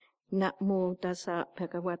นะโมตัสสะภะ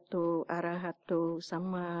คะวะโตอะระหะโตสัม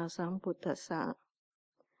มาสัมพุทธัสสะ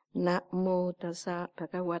นะโมตัสสะภะ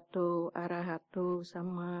คะวะโตอะระหะโตสัม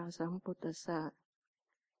มาสัมพุทธัสสะ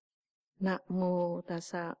นะโมตัส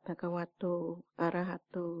สะภะคะวะโตอะระหะ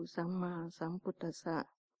โตสัมมาสัมพุทธัสสะ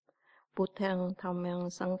พุทธังธัมมัง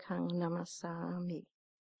สังฆังนะมัสสามิ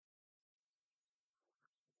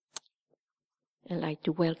I'd like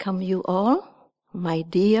to welcome you all, my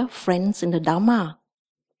dear friends in the Dhamma.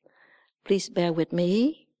 Please bear with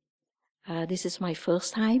me. This is my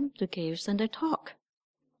first time to give Sunday talk.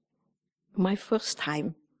 My first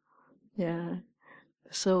time. Yeah.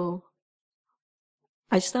 So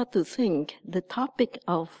I start to think the topic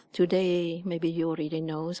of today, maybe you already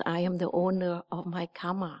know, I am the owner of my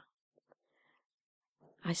Kamma.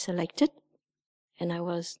 I selected and I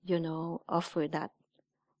was, offered that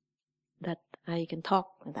I can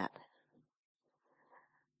talk with that.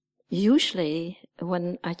 Usually,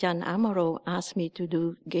 when Ajahn Amaro asked me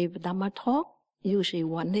to give Dhamma talk, usually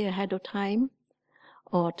 1 day ahead of time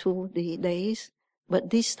or 2 days.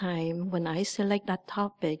 But this time, when I select that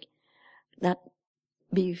topic, that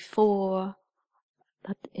before,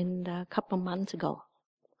 that in a couple of months ago.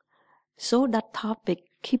 So that topic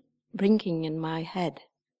keep ringing in my head,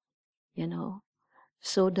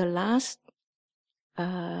 So the last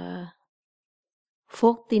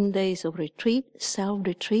 14 days of retreat,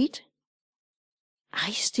 self-retreat,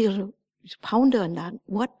 I still ponder on that.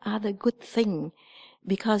 What are the good things?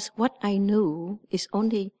 Because what I knew is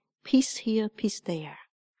only peace here, peace there.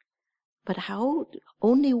 But how,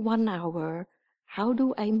 only 1 hour, how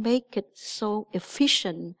do I make it so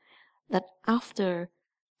efficient that after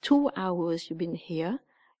 2 hours you've been here,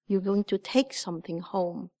 you're going to take something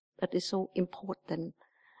home that is so important.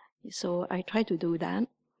 So I try to do that.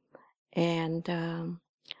 And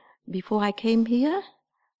before I came here,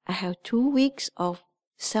 I have 2 weeks of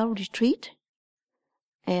self-retreat.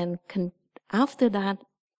 And after that,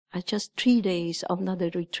 I just 3 days of another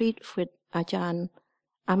retreat with Ajahn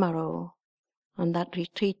Amaro. And that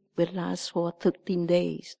retreat will last for 13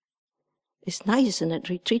 days. It's nice, isn't it?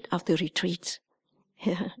 Retreat after retreat.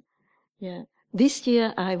 Yeah. This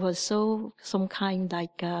year I was some kind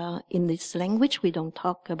like, in this language we don't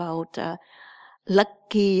talk about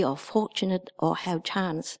lucky or fortunate or have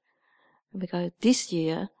chance. Because this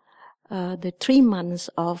year, the 3 months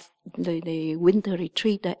of the winter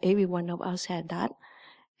retreat, that every one of us had that.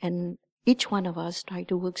 And each one of us tried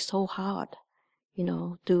to work so hard,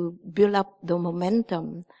 to build up the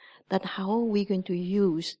momentum that how we're going to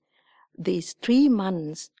use these 3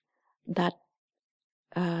 months that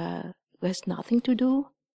there's nothing to do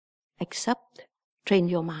except train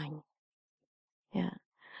your mind. Yeah.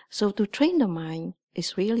 So to train the mind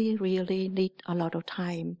is really, really need a lot of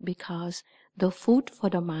time because the food for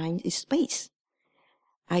the mind is space.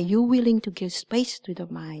 Are you willing to give space to the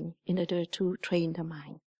mind in order to train the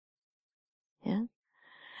mind? Yeah.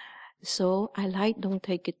 So don't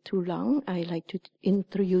take it too long. I like to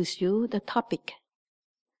introduce you the topic.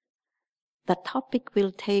 The topic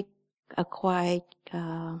will take a quite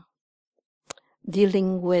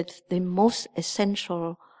dealing with the most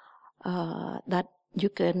essential that you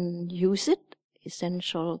can use it,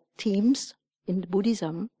 essential themes in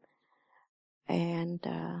Buddhism, and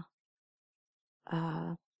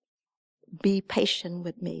be patient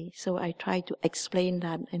with me. So I try to explain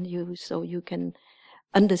that so you can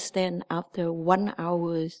understand after 1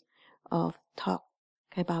 hour of talk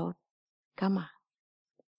about Kamma.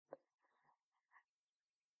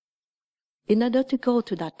 In order to go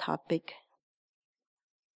to that topic,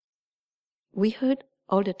 we heard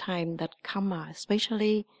all the time that Kamma,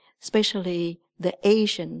 especially the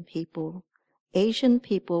Asian people,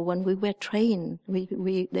 when we were trained,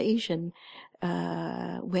 the Asian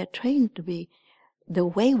were trained to be the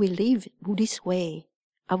way we live, Buddhist way.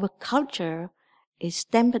 Our culture is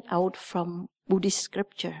stamped out from Buddhist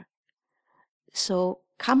scripture. So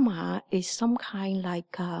Kamma is some kind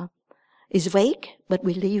like is vague, but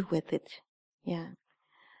we live with it. Yeah.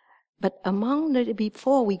 But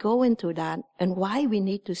before we go into that, and why we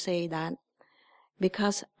need to say that,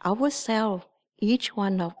 because ourselves, each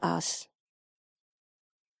one of us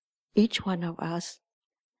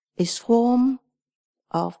is formed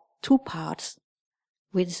of 2 parts,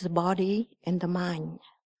 with the body and the mind.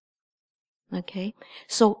 Okay?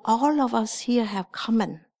 So all of us here have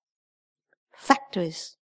common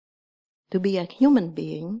factors to be a human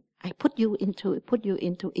being. I put you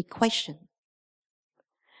into equation.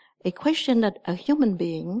 A question that a human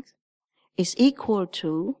being is equal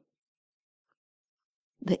to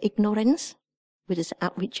the ignorance, which is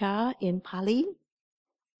avijja in Pali.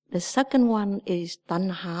 The second one is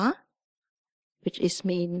tanha, which is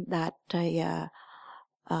mean that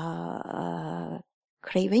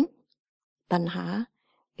craving, tanha,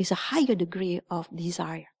 is a higher degree of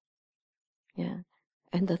desire. Yeah.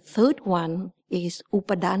 And the third one is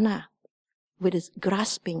upadana, which is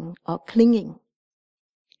grasping or clinging.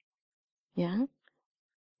 Yeah.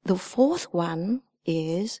 The fourth one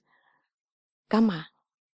is kamma.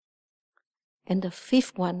 And the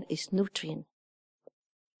fifth one is nutrient.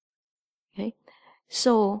 Okay.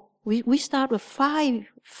 So we start with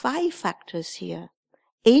five factors here.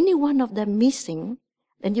 Any one of them missing,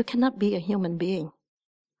 then you cannot be a human being.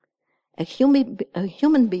 A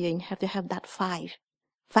human being have to have that 5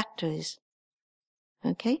 factors.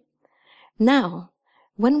 Okay? Now,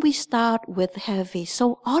 when we start with heavy,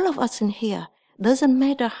 so all of us in here, doesn't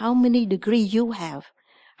matter how many degrees you have,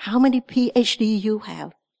 how many PhD you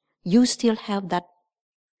have, you still have that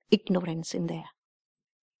ignorance in there.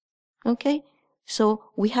 Okay? So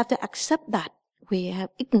we have to accept that we have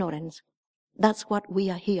ignorance. That's what we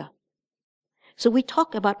are here. So we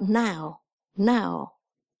talk about now,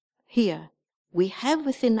 here. We have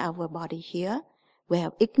within our body here, we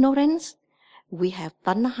have ignorance, we have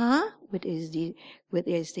tanha, which is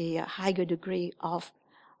the higher degree of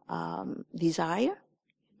desire,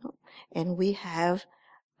 and we have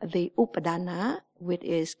the upadana, which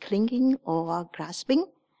is clinging or grasping,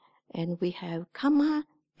 and we have kamma,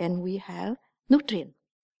 and we have nutrient.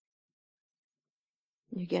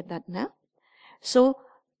 You get that now? So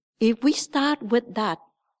if we start with that,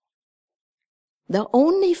 the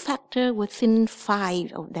only factor within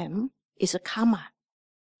 5 of them is a kamma.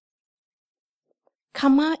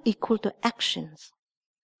 Kamma equal to actions.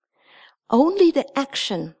 Only the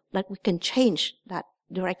action that we can change that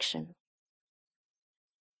direction.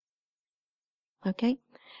 Okay?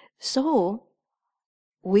 So,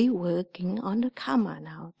 we working on the kamma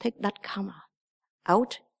now. Take that kamma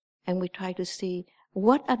out and we try to see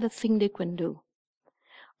what are the things they can do.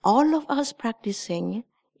 All of us practicing,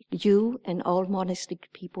 you and all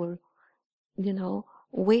monastic people,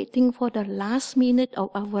 waiting for the last minute of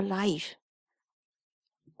our life.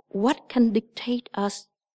 What can dictate us?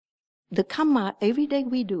 The kamma, every day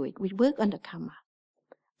we do it. We work on the kamma.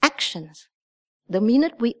 Actions. The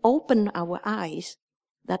minute we open our eyes,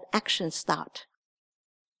 that action start.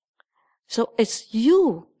 So it's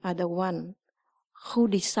you are the one who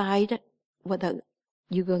decide whether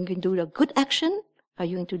you're going to do a good action or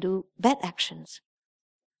you're going to do bad actions.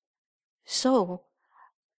 So,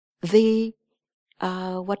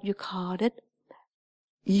 what you call it,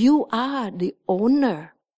 you are the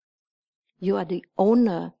owner. You are the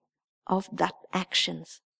owner of that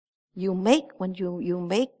actions. You make, when you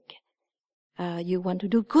make, you want to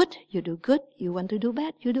do good, you do good. You want to do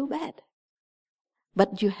bad, you do bad.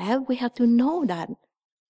 But we have to know that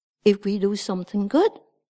if we do something good,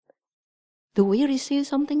 do we receive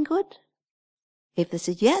something good? If they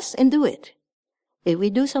say yes, and do it. If we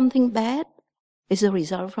do something bad, is the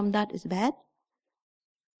result from that is bad?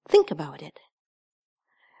 Think about it.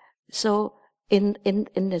 So, in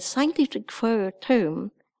the scientific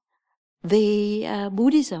term, the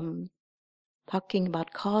Buddhism, talking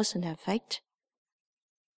about cause and effect,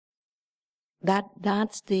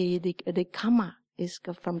 that's the kamma is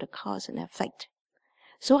from the cause and effect.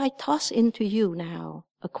 So I toss into you now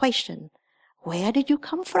a question. Where did you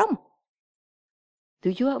come from?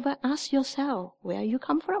 Do you ever ask yourself where you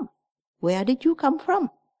come from? Where did you come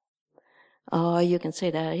from? Or you can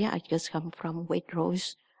say that, I just come from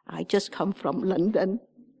Waitrose. I just come from London,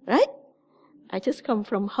 right? I just come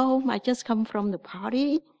from home. I just come from the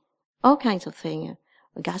party. All kinds of things.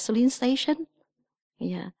 A gasoline station.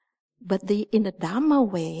 Yeah. But in the Dhamma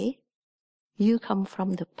way, you come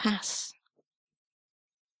from the past.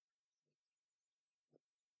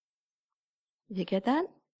 You get that?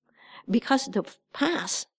 Because the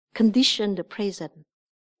past conditioned the present.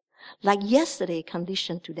 Like yesterday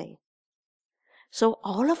conditioned today. So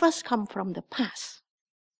all of us come from the past.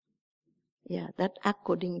 Yeah, that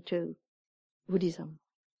according to Buddhism.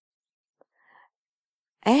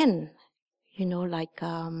 And, like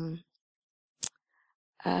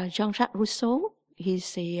Jean-Jacques Rousseau,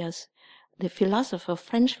 he's the philosopher,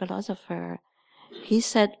 French philosopher. He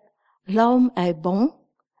said, "L'homme est bon,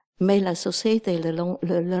 mais la société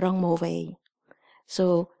le rend mauvais."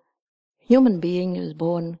 So, human being is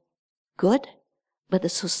born good, but the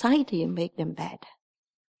society make them bad.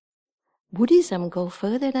 Buddhism go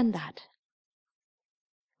further than that.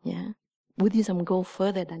 Yeah, Buddhism go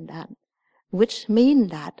further than that, which means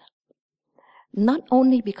that not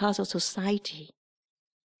only because of society,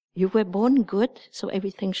 you were born good, so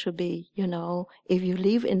everything should be, if you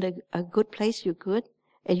live in a good place, you're good,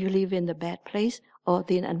 and you live in the bad place, or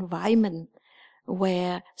the environment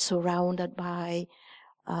were surrounded by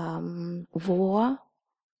war,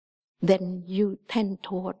 then you tend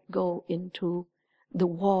toward go into the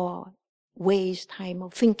war, waste time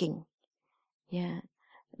of thinking. Yeah.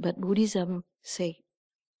 But Buddhism say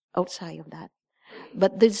outside of that.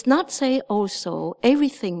 But does not say also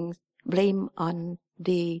everything blame on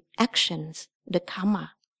the actions, the Kamma.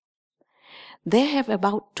 They have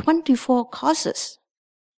about 24 causes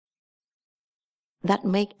that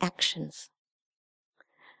make actions.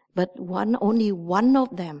 But only one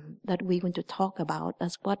of them that we're going to talk about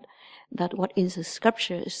is what is the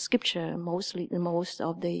scripture mostly, most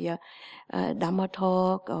of the Dhamma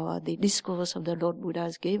talk or the discourse of the Lord Buddha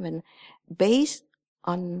is given based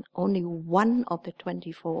on only one of the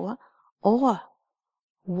 24 or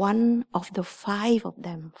one of the 5 of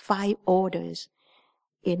them, 5 orders.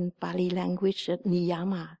 In Pali language,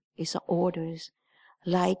 niyama is orders,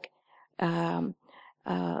 like the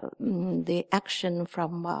action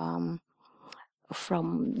from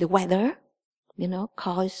the weather,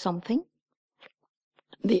 cause something.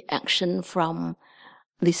 The action from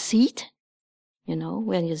the seed,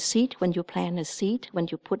 when you plant a seed, when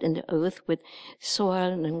you put in the earth with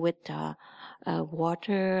soil and with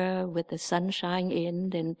water, with the sunshine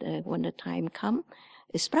in, then when the time comes,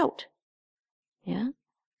 it sprout. Yeah.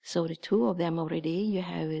 So the 2 of them already, you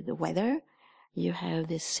have the weather, you have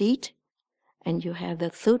the seed, and you have the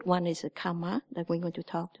 3rd one is the Kamma that we're going to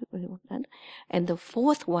talk about. And the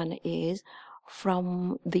 4th one is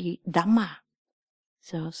from the Dhamma.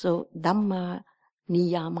 So Dhamma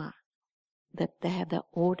Niyama, that they have the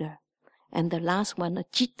order. And the last one, a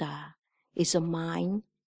Citta, is a mind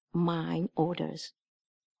orders.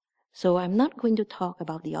 So I'm not going to talk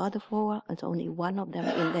about the other 4. It's only one of them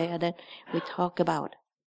in there that we talk about.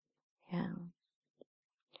 Yeah.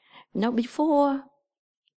 Now before,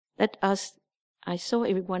 I saw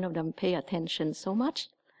every one of them pay attention so much,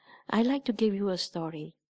 I like to give you a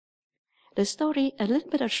story. The story, a little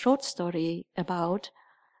bit of short story about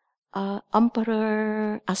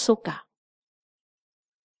Emperor Asoka.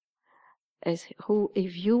 Who,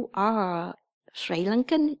 if you are Sri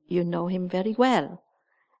Lankan, you know him very well.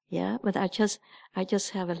 Yeah, but I just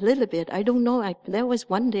have a little bit. I don't know. There was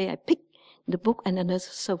one day I picked the book and it was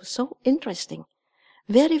so interesting.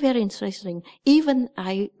 Very, very interesting. Even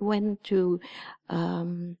I went to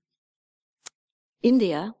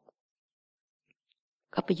India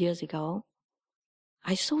a couple of years ago.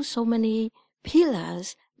 I saw so many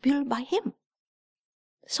pillars built by him.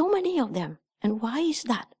 So many of them. And why is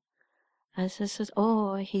that? I said,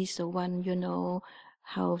 oh, he's the one,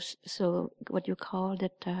 how, so what you call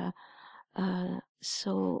it,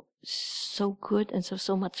 so good and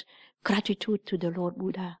so much gratitude to the Lord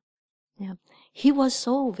Buddha. Yeah. He was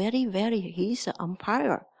so he's an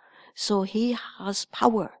umpire. So he has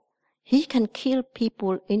power. He can kill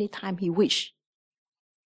people anytime he wish.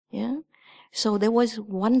 Yeah. So there was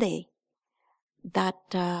one day that,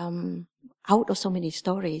 out of so many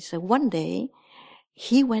stories, one day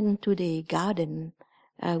he went to the garden,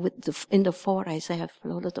 in the forest. They have a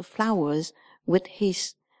lot of flowers with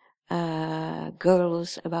his,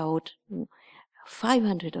 girls, about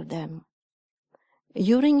 500 of them.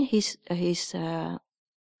 During his I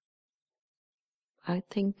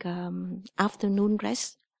think, afternoon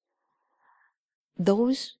rest,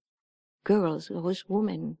 those girls, those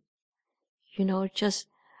women, just,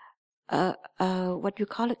 what you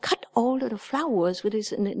call it, cut all of the flowers with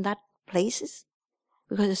this in that places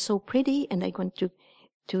because it's so pretty and they're going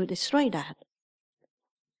to destroy that.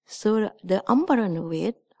 So the emperor knew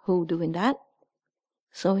it, who doing that.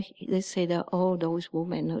 So they say that all those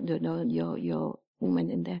women, your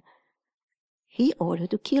women in there, he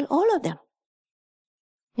ordered to kill all of them.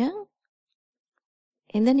 Yeah.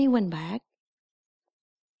 And then he went back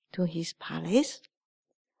to his palace.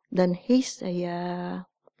 Then he's I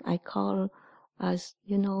call as,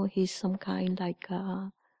 he's some kind like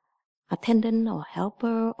attendant or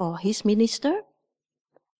helper or his minister.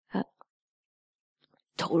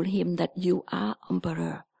 Told him that you are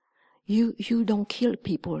emperor. You don't kill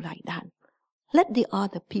people like that. Let the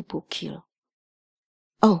other people kill.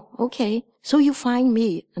 Oh, okay. So you find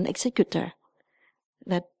me an executor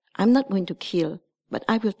that I'm not going to kill, but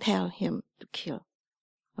I will tell him to kill.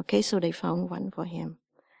 Okay, so they found one for him.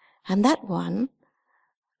 And that one,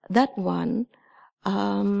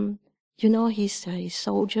 his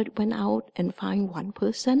soldier went out and found one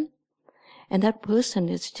person. And that person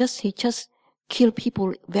he just killed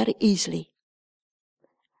people very easily.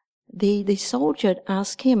 The soldier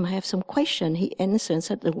asked him, I have some question. He answered in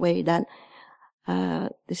such a way that,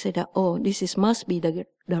 they said that, oh, must be the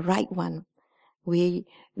right one. We're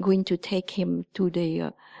going to take him to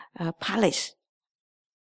the palace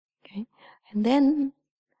And then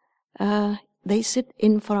they sit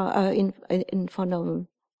in front of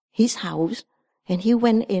his house, and he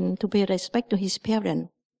went in to pay respect to his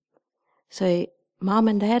parents. Say, Mom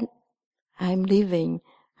and Dad, I'm leaving.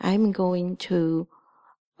 I'm going to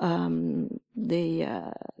meet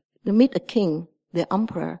the king, the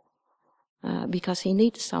emperor, because he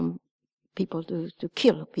needs some people to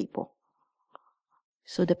kill people.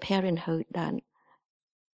 So the parent heard that,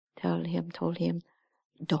 told him,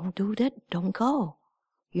 don't do that, don't go.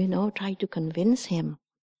 Try to convince him.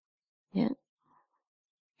 Yeah.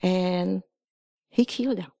 And he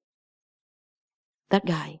killed them. That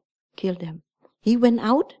guy killed them. He went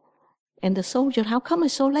out, and the soldier, how come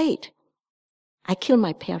it's so late? I killed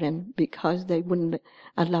my parents because they wouldn't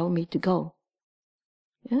allow me to go.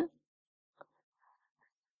 Yeah.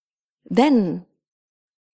 Then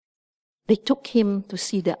they took him to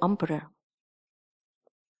see the emperor.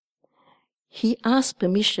 He asked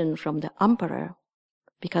permission from the emperor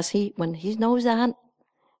because when he knows that,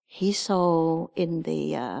 he saw in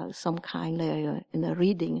the some kind of in a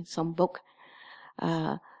reading, some book,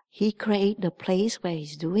 he created the place where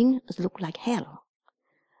he's doing look like hell.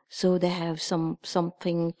 So they have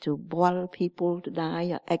something to boil people to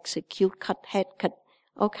die, or execute, cut head, cut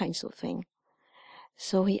all kinds of things.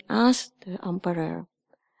 So he asked the emperor,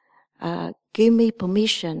 give me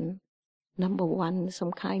permission. Number one,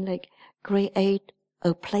 some kind like create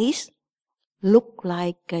a place, look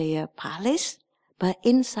like a palace, but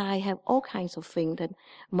inside have all kinds of things that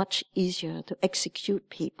much easier to execute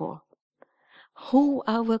people.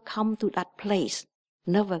 Whoever come to that place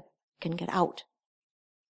never can get out.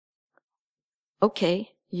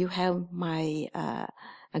 Okay, you have my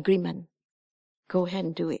agreement. Go ahead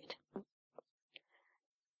and do it.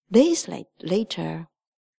 Days later,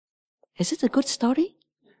 is it a good story?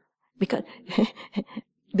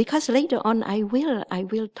 Because later on I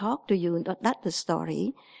will talk to you, not the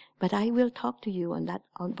story, but I will talk to you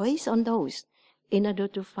based on those, in order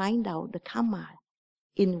to find out the Kamma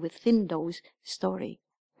within those story.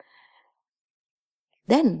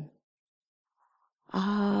 Then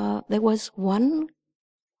there was one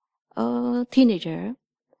teenager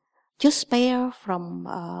just spare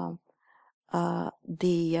from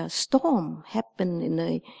the storm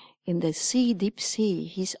happened in the sea, deep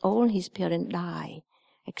sea. All his parents died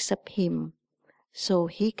except him. So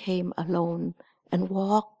he came alone and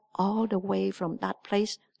walked all the way from that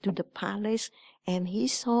place to the palace, and he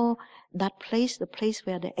saw that place, the place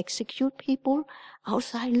where they execute people.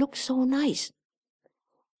 Outside looked so nice.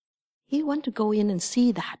 He wanted to go in and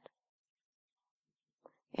see that.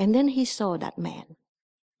 And then he saw that man,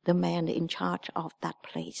 the man in charge of that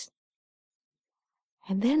place.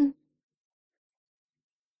 And then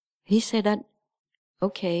he said that,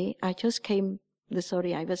 okay, I just came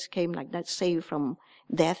like that, saved from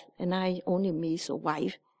death, and I only me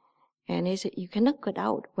survived. And he said, you cannot get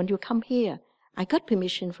out. When you come here, I got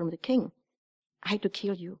permission from the king. I had to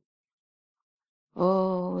kill you.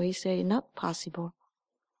 Oh, he said, not possible.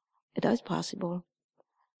 It is possible.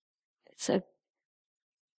 So,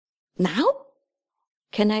 now?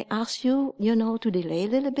 Can I ask you, to delay a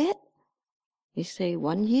little bit? He say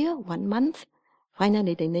 1 year, 1 month.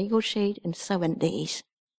 Finally, they negotiate in 7 days.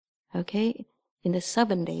 Okay? In the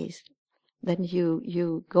 7 days, then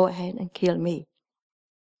you go ahead and kill me.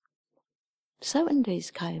 7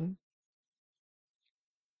 days came.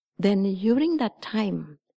 Then during that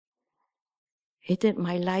time, he said,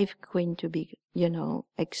 my life going to be,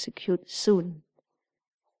 executed soon.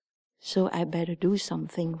 So I better do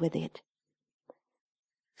something with it.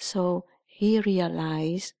 So he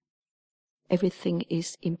realized everything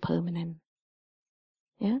is impermanent.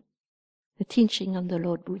 Yeah? The teaching of the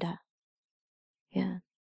Lord Buddha. Yeah.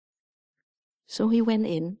 So he went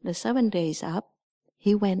in, the 7 days up,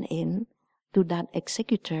 he went in to that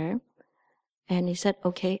executor, and he said,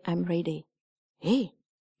 okay, I'm ready. Hey,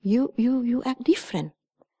 you act different.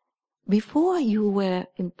 Before you were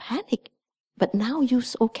in panic, but now you're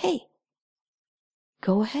okay.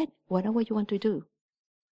 Go ahead, whatever you want to do.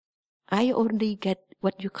 I only get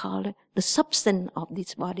what you call the substance of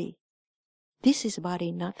this body. This is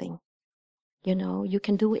body, nothing. You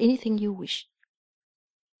can do anything you wish.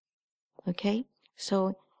 Okay?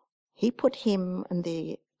 So he put him in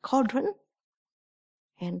the cauldron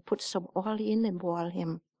and put some oil in and boil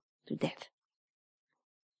him to death.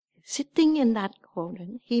 Sitting in that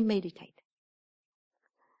cauldron, he meditated.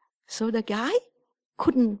 So the guy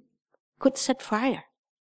could set fire.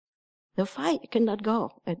 The fire cannot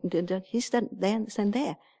go. And he stand there,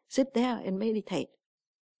 sit there and meditate.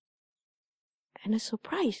 And a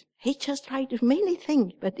surprise, he just tried many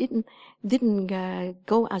things, but didn't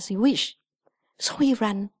go as he wished. So he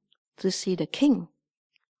ran to see the king.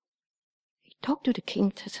 He talked to the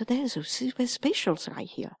king. So there's a super special guy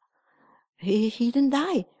here. He didn't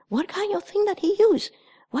die. What kind of thing that he used?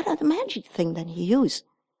 What are the magic thing that he used?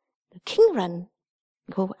 The king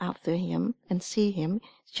go after him and see him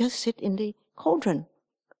just sit in the cauldron.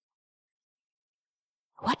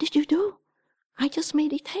 What did you do? I just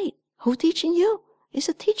meditate. Who teaching you? It's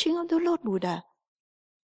a teaching of the Lord Buddha.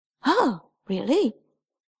 Oh, really?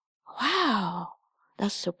 Wow.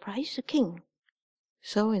 That surprised the king.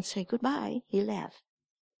 So and say goodbye, he left.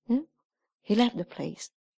 Yeah? He left the place.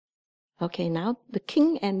 Okay, now the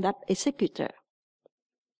king and that executor.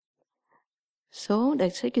 So the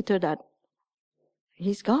executor that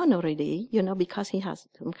he's gone already, because he has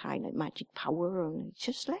some kind of magic power and he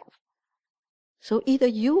just left. So either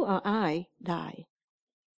you or I die.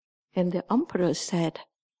 And the emperor said,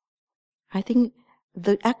 I think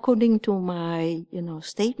according to my,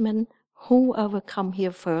 statement, whoever come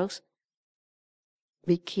here first,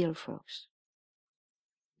 we kill first.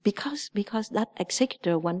 Because that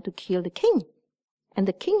executor want to kill the king. And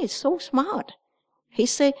the king is so smart. He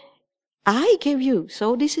say, I gave you,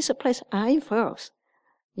 so this is a place I first.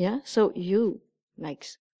 Yeah, so you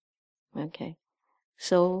next. Okay.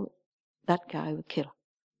 So that guy will kill.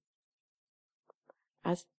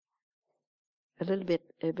 As a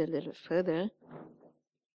little further,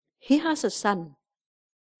 he has a son.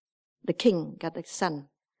 The king got a son,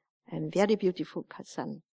 and very beautiful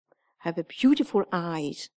son. Have a beautiful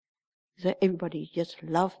eyes. So everybody just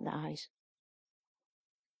love the eyes.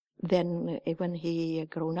 Then when he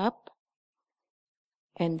grown up,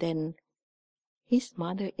 and then his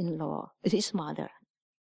mother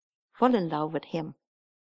fall in love with him.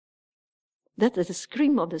 That is the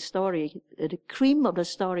scream of the story, the cream of the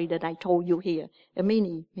story that I told you here.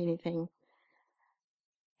 Many things.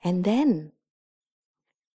 And then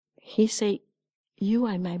he said, you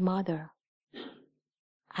are my mother.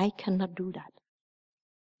 I cannot do that.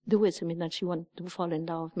 Do it, I mean that she wants to fall in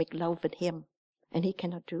love, make love with him. And he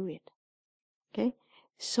cannot do it. Okay?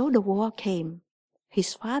 So the war came.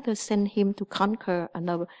 His father sent him to conquer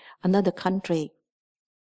another country.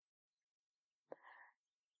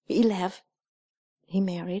 He left. He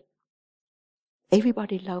married.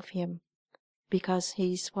 Everybody loved him because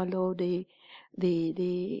he swallowed the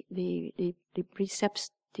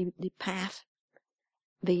precepts, the path,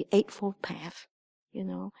 the Eightfold Path.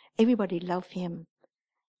 Everybody loved him.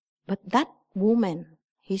 But that woman,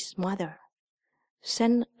 his mother,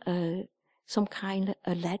 sent some kind of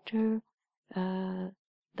a letter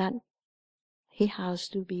that he has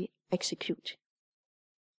to be executed.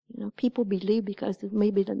 People believe because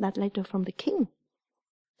maybe that letter from the king.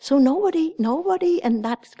 So nobody in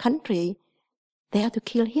that country, they have to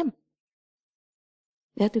kill him.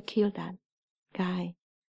 They have to kill that guy.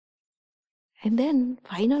 And then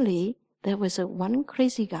finally, there was one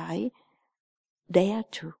crazy guy there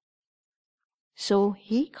too. So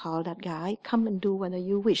he called that guy, come and do whatever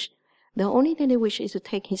you wish. The only thing they wish is to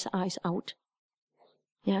take his eyes out.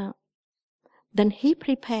 Yeah. Then he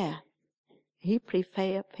prepare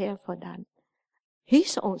for that.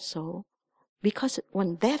 He's also, because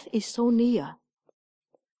when death is so near,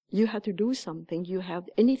 you have to do something. You have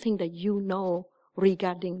anything that you know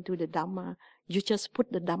regarding to the Dhamma, you just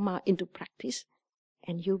put the Dhamma into practice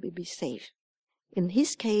and you will be safe. In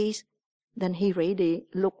his case, then he really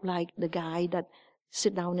looked like the guy that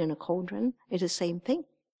sit down in a cauldron. It's the same thing,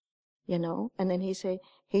 And then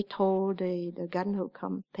he told the gun who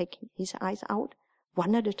come take his eyes out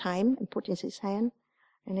one at a time and put in his hand.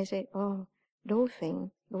 And he said, oh, those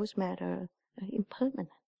matter are impermanent.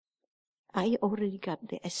 I already got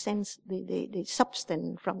the essence, the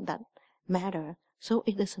substance from that matter. So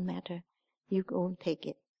it doesn't matter. You go and take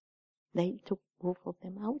it. They took both of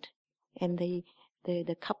them out. And the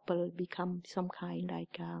couple become some kind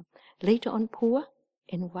like, later on poor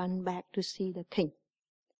and went back to see the king.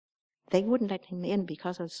 They wouldn't let him in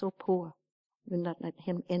because they were so poor. Would not let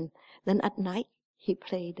him in. Then at night, he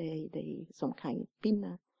played some kind of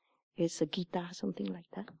pina. It's a guitar, something like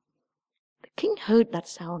that. The king heard that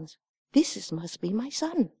sound. Must be my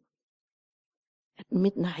son. At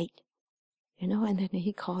midnight, and then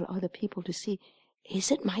he called other people to see,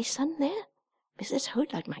 is it my son there? Because it's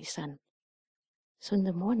heard like my son. So in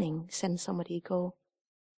the morning, send somebody go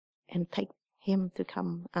and take him to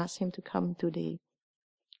come, ask him to come to the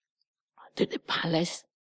palace.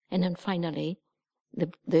 And then finally,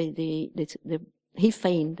 he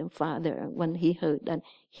fainted, the father, when he heard that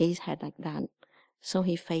he had like that. So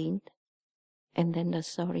he fainted. And then the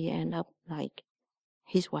story ended up like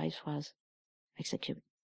his wife was executed.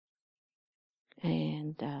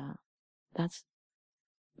 And that's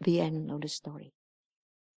the end of the story.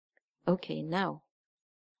 Okay, now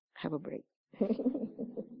have a break.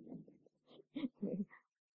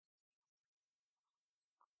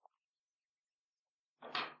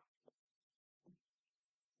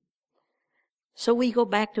 So we go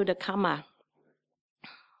back to the Kamma.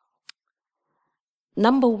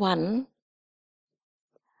 Number one,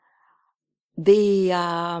 the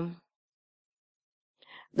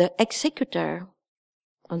executor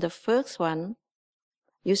on the first one,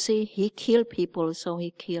 you see, he killed people, so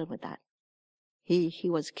he killed with that. He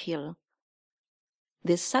was killed.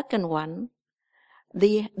 The second one,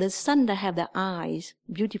 the son that have the eyes,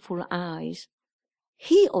 beautiful eyes,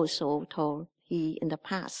 he also told he in the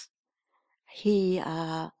past, he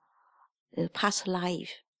past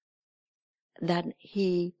life that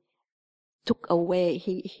he took away.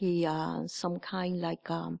 He some kind like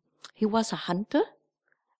he was a hunter,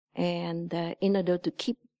 and in order to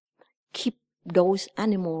keep those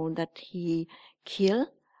animals that he killed,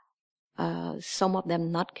 some of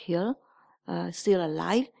them not killed, still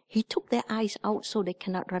alive, he took their eyes out so they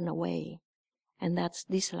cannot run away. And that's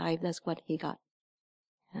this life, that's what he got.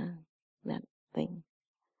 That thing.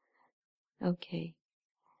 Okay.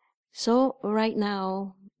 So right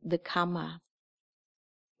now, the Kamma.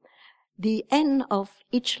 The end of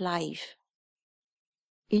each life,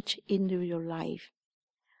 each individual life,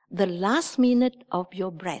 the last minute of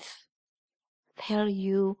your breath tell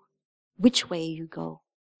you which way you go.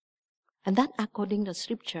 And that according to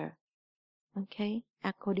scripture. Okay?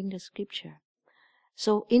 According to scripture.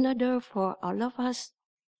 So in order for all of us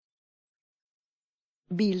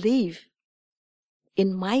believe,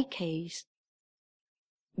 in my case,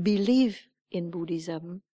 believe in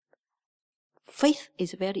Buddhism, faith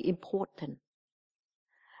is very important.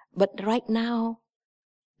 But right now,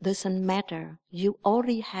 doesn't matter. You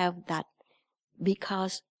already have that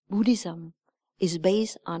because Buddhism is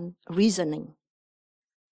based on reasoning.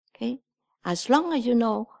 Okay? As long as you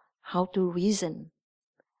know how to reason,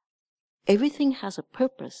 everything has a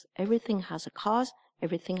purpose, everything has a cause,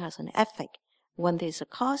 everything has an effect. When there's a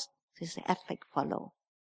cause, there's an effect follow.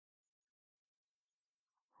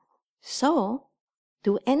 So,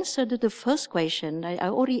 to answer to the first question, I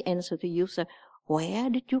already answered to you, so where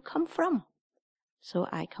did you come from? So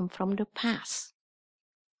I come from the past.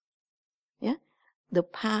 Yeah? The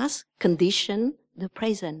past condition the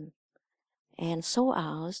present. And so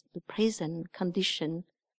as the present condition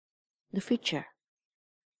the future.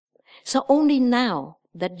 So only now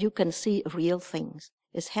that you can see real things.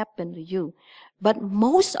 It's happened to you. But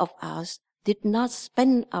most of us did not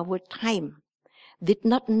spend our time, did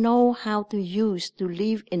not know how to use to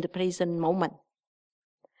live in the present moment.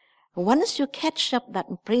 Once you catch up that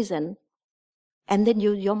present, and then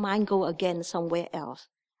your mind go again somewhere else.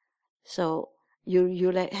 So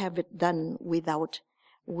you like have it done without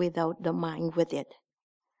the mind with it.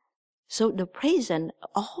 So the present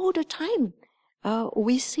all the time,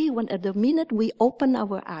 we see when at the minute we open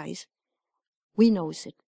our eyes, we knows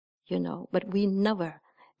it, but we never,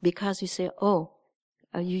 because you say,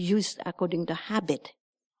 you use according to habit.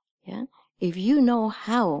 Yeah. If you know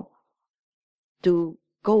how to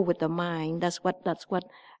go with the mind, that's what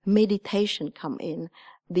meditation come in,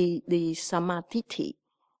 the samadhi,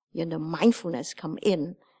 mindfulness come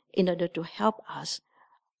in order to help us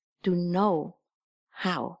to know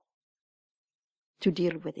how to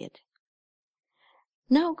deal with it.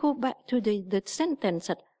 Now go back to the sentence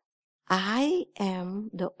that I am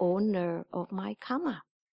the owner of my karma.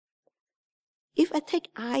 If I take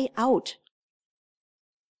I out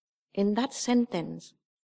in that sentence,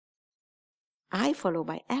 I followed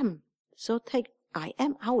by am. So take I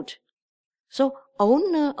am out. So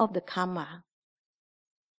owner of the karma.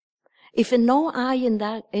 If you know I in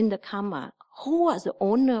the karma, who was the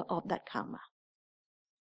owner of that karma?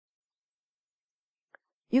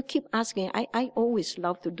 You keep asking. I always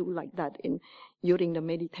love to do like that during the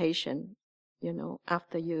meditation.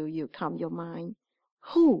 After you calm your mind,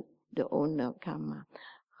 who the owner of karma?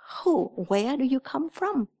 Who? Where do you come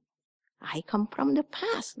from? I come from the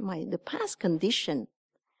past, the past condition.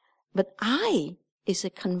 But I is a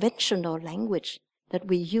conventional language that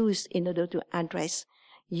we use in order to address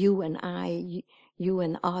you and I, you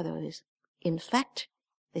and others. In fact,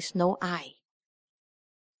 there's no I.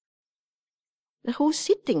 Who's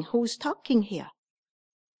sitting? Who's talking here?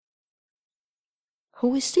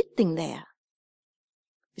 Who is sitting there?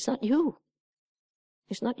 It's not you.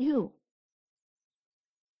 It's not you.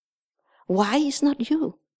 Why it's not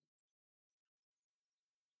you?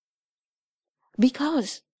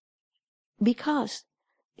 Because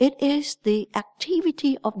it is the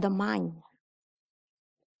activity of the mind,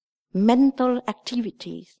 mental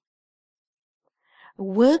activities.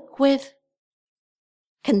 Work with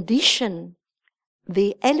condition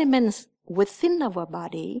the elements within our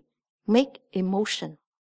body make emotion.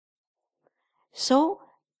 So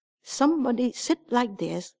somebody sit like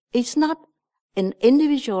this, it's not an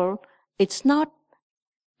individual, it's not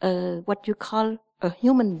what you call a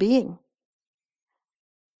human being.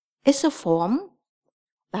 It's a form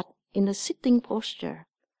that in a sitting posture.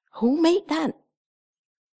 Who made that?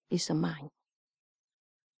 It's a mind.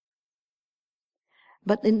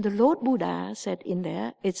 But in the Lord Buddha said in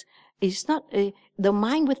there, it's not the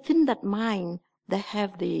mind within that mind that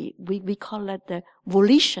have we call it the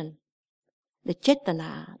volition, the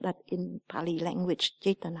cetana, that in Pali language,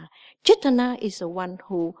 cetana. Cetana is the one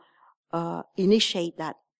who initiate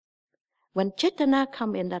that. When cetana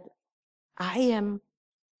come in that, I am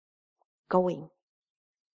going.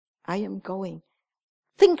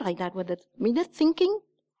 Think like that with the minute thinking,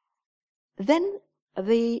 then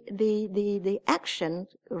the action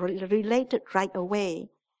related right away,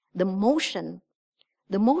 the motion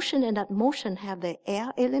in that motion have the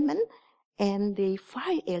air element and the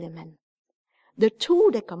fire element. The two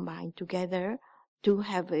they combine together to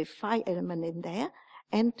have a fire element in there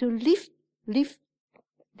and to lift the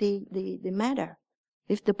matter,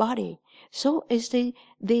 lift the body. So is the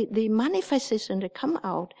manifestation that come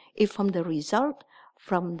out is from the result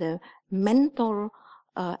from the mental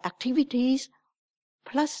activities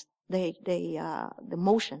plus the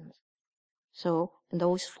motions. So in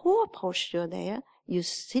those four postures there, you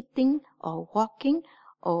sitting or walking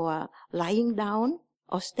or lying down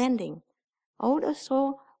or standing. All the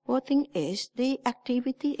whole thing is the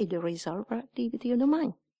activity is the result of activity of the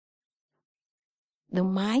mind. The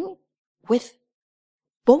mind with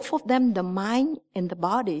both of them, the mind and the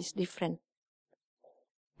body is different.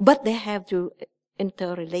 But they have to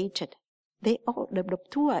interrelated. The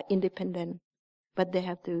two are independent, but they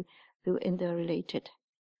have to interrelated.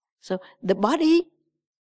 So the body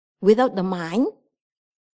without the mind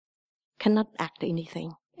cannot act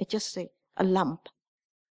anything. It's just a lump.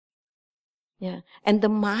 Yeah. And the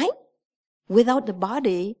mind without the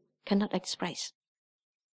body cannot express.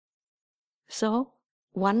 So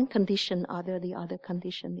one condition other, the other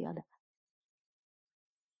condition the other.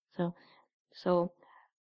 So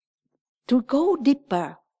to go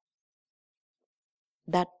deeper,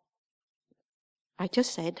 that I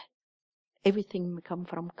just said, everything come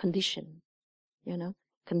from condition.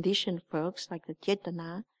 Condition first, like the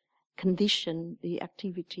cetana, condition the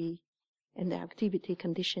activity, and the activity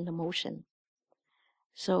condition the motion.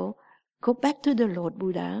 So go back to the Lord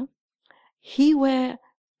Buddha.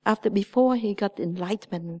 Before he got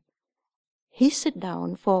enlightenment, he sat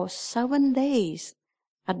down for 7 days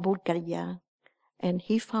at Bodh Gaya, and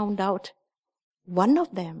he found out one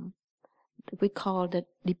of them we call the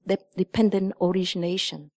dependent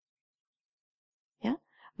origination. Yeah,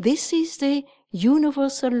 this is the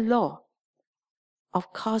universal law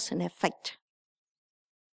of cause and effect,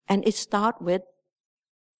 and it starts with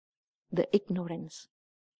the ignorance.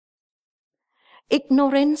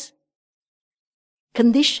 Ignorance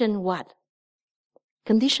condition what?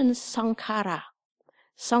 Condition sankhara.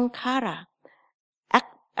 Sankhara,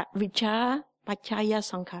 avijja, paccaya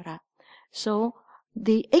sankhara. So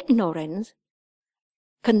the ignorance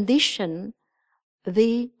condition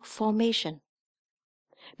the formation.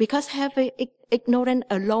 Because having ignorance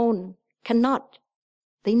alone cannot.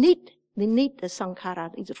 They need the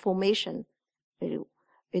sankhara, it's a formation.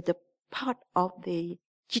 It's a part of the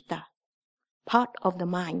citta, part of the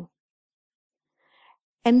mind.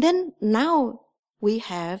 And then now we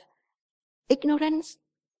have ignorance,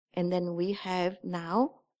 and then we have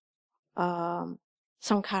now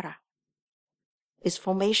sankhara, is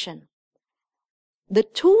formation. The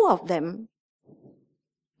two of them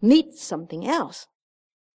need something else.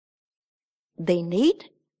 They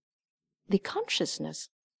need the consciousness.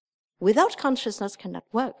 Without consciousness cannot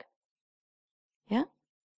work. Yeah?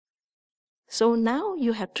 So now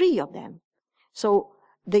you have 3 of them. So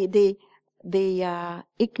the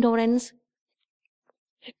ignorance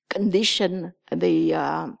condition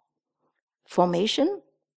the formation,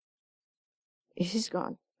 it is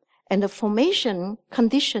gone. And the formation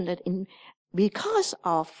condition that because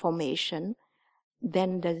of formation,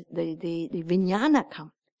 then the vijnana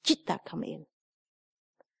come, citta come in.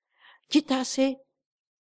 Citta say,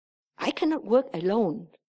 I cannot work alone.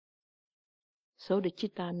 So the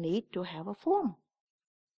citta need to have a form.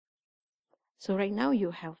 So right now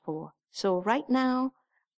you have 4. So right now,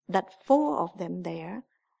 that 4 of them there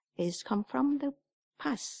is come from the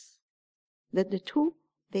past. The 2,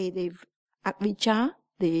 the avijja,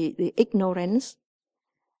 the ignorance,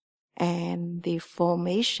 and the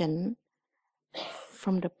formation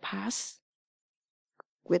from the past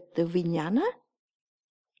with the vijnana,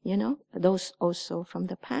 those also from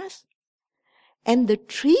the past. And the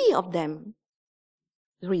three of them,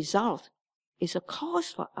 the result, is a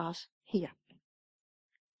cause for us here.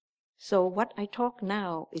 So what I talk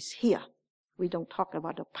now is here. We don't talk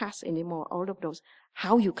about the past anymore, all of those,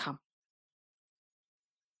 how you come.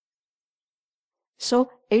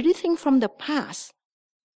 So everything from the past,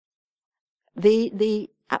 the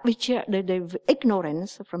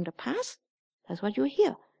ignorance from the past, that's what you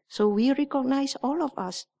hear. So we recognize all of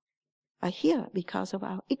us are here because of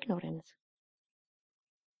our ignorance.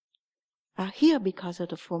 Are here because of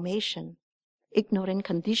the formation, ignorant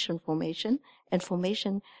condition formation, and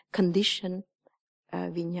formation condition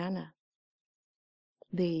vijnana,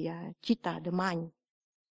 the chitta, the mind.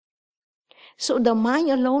 So the mind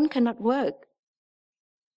alone cannot work.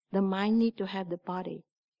 The mind need to have the body.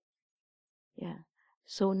 Yeah.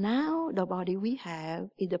 So now the body we have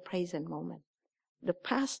is the present moment. The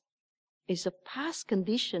past is a past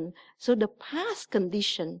condition. So the past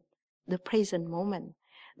condition, the present moment,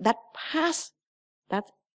 that past, that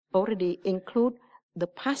already include the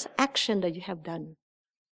past action that you have done.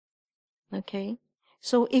 Okay?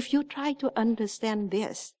 So if you try to understand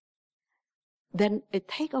this, then it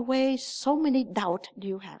take away so many doubts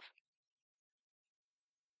you have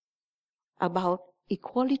about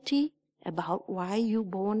equality, about why you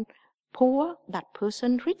born poor, that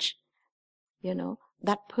person rich,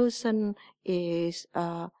 that person is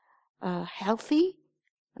healthy,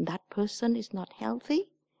 and that person is not healthy.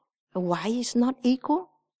 Why is not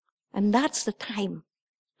equal? And that's the time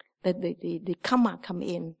that the Kamma come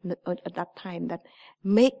in at that time, that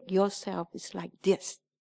make yourself is like this.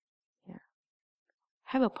 Yeah.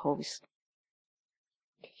 Have a pose.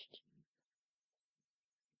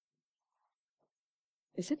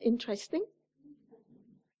 Is it interesting?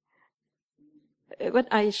 What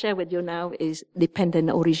I share with you now is dependent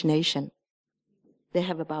origination. They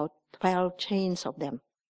have about 12 chains of them.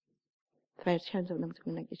 12 chains of them to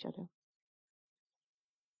connect each other.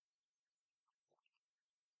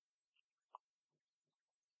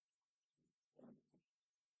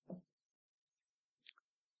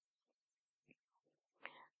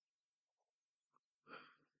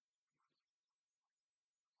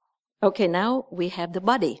 Okay, now we have the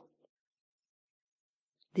body.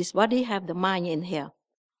 This body have the mind in here.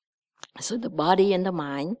 So the body and the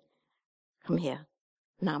mind come here.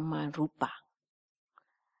 Nama Rupa.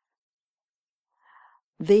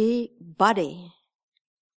 The body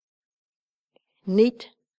need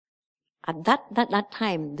at that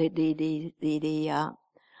time the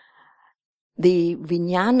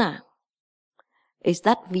vijnana is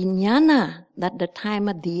that vijnana that the time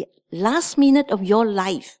at the last minute of your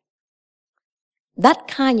life, that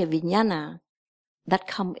kind of vijnana that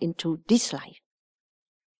come into this life.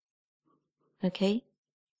 Okay,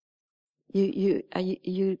 you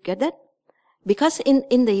get that? Because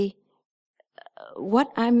in the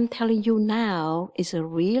what I'm telling you now is a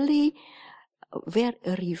really very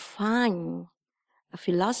refined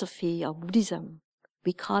philosophy of Buddhism.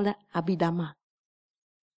 We call it Abhidhamma.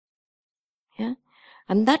 Yeah,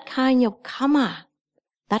 and that kind of Kamma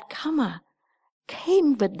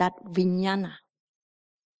came with that vijnana.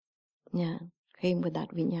 Yeah, came with that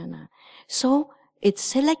vijnana. So it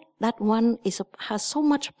select that one has so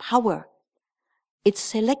much power. It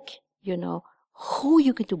select, who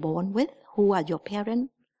you get to born with, who are your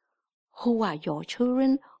parents, who are your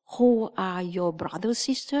children, who are your brothers,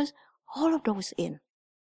 sisters, all of those in.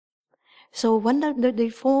 So when the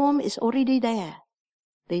form is already there,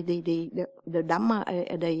 the Dhamma,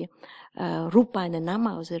 the Rupa and the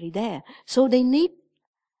Nama is already there. So they need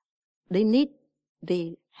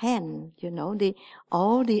the hand,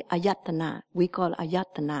 all the ayatana, we call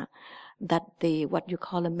ayatana, that what you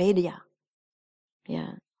call a media.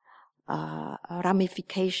 Yeah.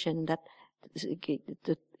 Ramification that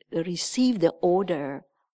to receive the order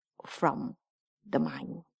from the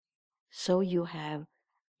mind. So you have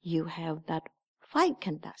that 5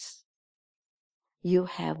 khandhas. You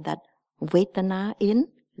have that vedana in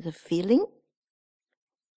the feeling,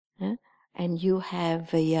 and you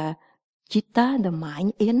have a chitta, the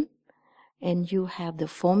mind in, and you have the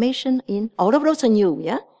formation in. All of those are new,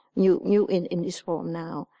 yeah, new in this form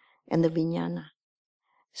now, and the vijnana.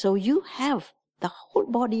 So you have the whole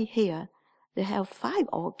body here. They have 5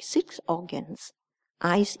 or 6 organs,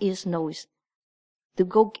 eyes, ears, nose, to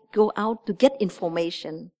go out to get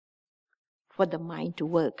information for the mind to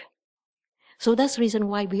work. So that's the reason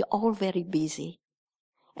why we're all very busy.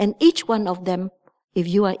 And each one of them, if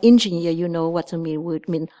you are engineer, you know what the word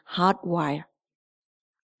means, hardwire.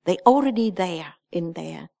 They already there in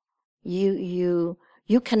there. You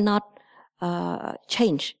cannot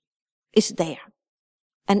change. It's there.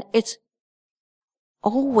 And it's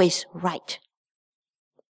always right.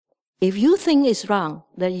 If you think it's wrong,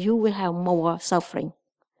 then you will have more suffering.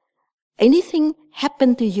 Anything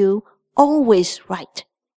happen to you, always right.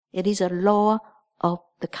 It is a law of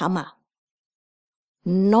the karma.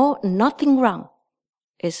 No, nothing wrong.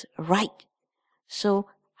 It's right. So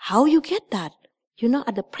how you get that?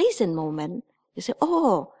 At the present moment, you say,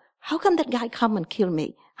 oh, how come that guy come and kill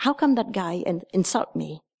me? How come that guy insult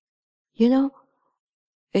me?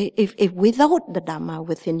 If without the Dhamma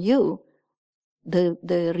within you, the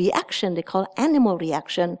reaction, they call animal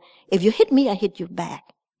reaction, if you hit me, I hit you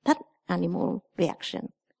back. That animal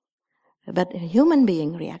reaction. But a human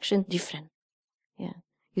being reaction, different. Yeah.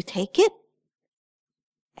 You take it,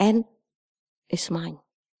 and it's mine.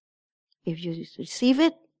 If you receive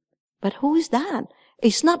it, but who is that?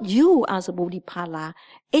 It's not you as a Bodhipala.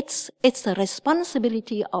 It's the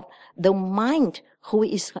responsibility of the mind who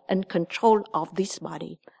is in control of this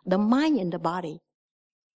body. The mind in the body.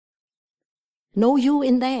 No you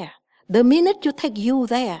in there. The minute you take you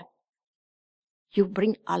there, you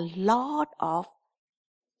bring a lot of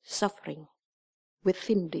suffering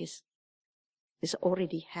within this. It's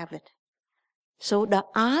already have it. So the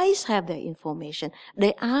eyes have the information.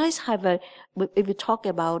 The eyes have if we talk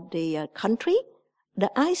about the country, the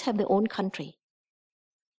eyes have their own country.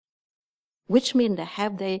 Which means they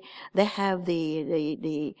have the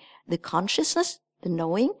consciousness, the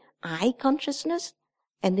knowing, eye consciousness,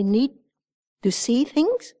 and they need to see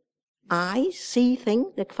things. Eye see things.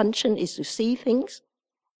 The function is to see things,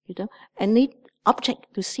 and need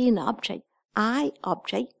object to see an object. Eye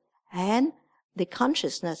object and the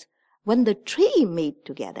consciousness. When the three meet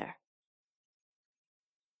together,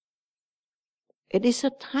 it is a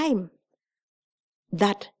time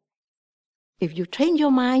that if you train your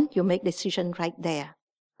mind, you make decision right there.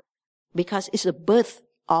 Because it's the birth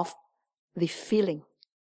of the feeling.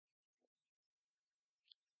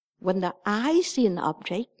 When the eye see an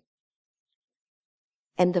object,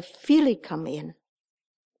 and the feeling come in.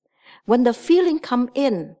 When the feeling come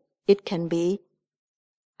in, it can be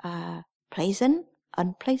pleasant,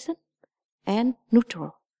 unpleasant, and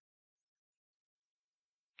neutral.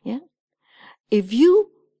 Yeah? If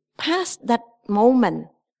you pass that moment,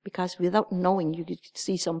 because without knowing you could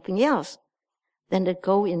see something else, then they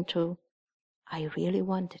go into, I really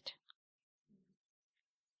want it.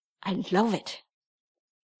 I love it.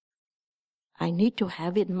 I need to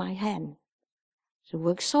have it in my hand. So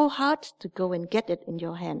work so hard to go and get it in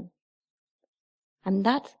your hand. And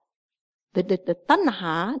that, the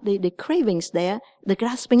tanha, the cravings there, the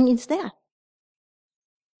grasping is there.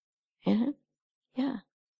 Yeah. Yeah.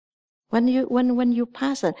 When you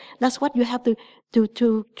pass it, that's what you have to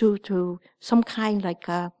some kind like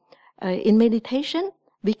in meditation.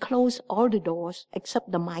 We close all the doors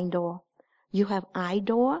except the mind door. You have eye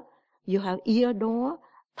door, you have ear door,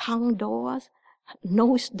 tongue doors,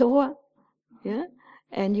 nose door, yeah,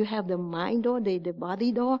 and you have the mind door, the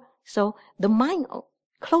body door. So the mind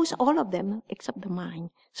close all of them except the mind,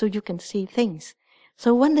 so you can see things.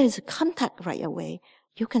 So when there's a contact right away,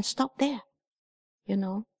 you can stop there,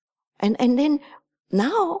 And then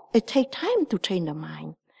now it takes time to train the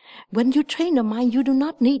mind. When you train the mind, you do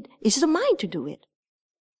not need, it's the mind to do it.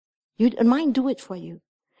 The mind do it for you.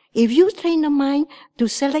 If you train the mind to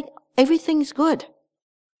select everything is good,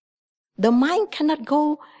 the mind cannot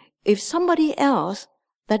go, if somebody else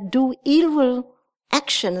that do evil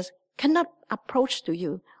actions cannot approach to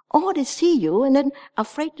you, or they see you and then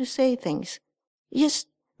afraid to say things. Yes,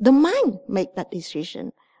 the mind make that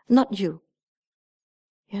decision, not you.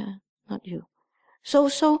 Yeah. Not you. So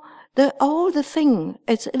all the thing,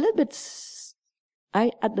 it's a little bit,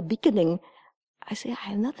 at the beginning, I say, I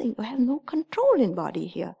have nothing, I have no control in body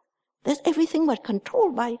here. There's everything but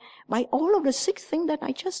controlled by all of the 6 things that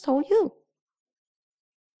I just told you.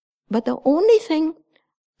 But the only thing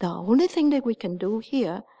that we can do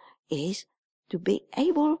here is to be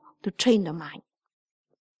able to train the mind.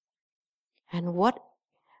 And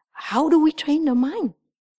how do we train the mind?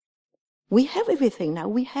 We have everything now.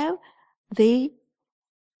 We have the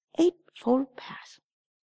Eightfold Path.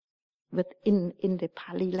 But in the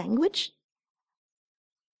Pali language,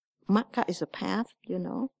 Magga is a path,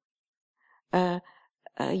 You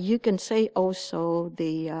can say also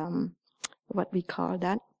the, what we call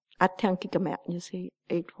that, Atyankika, you see,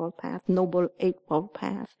 Eightfold Path, Noble Eightfold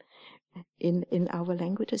Path. In our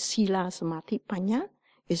language, Sila, Samadhi, Panya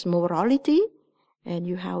is morality, and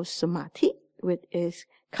you have Samadhi, which is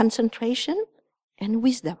concentration and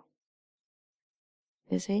wisdom.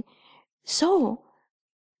 You see? So,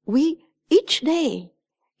 each day,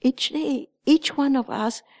 each one of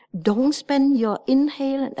us, don't spend your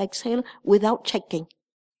inhale and exhale without checking.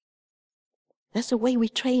 That's the way we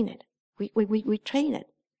train it. We train it.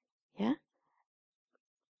 Yeah.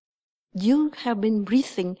 You have been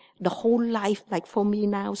breathing the whole life, like for me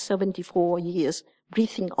now, 74 years,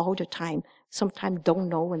 breathing all the time. Sometimes don't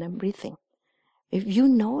know when I'm breathing. If you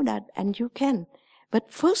know that, and you can.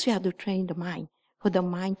 But first you have to train the mind, for the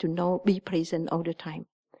mind to know, be present all the time.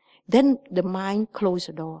 Then the mind close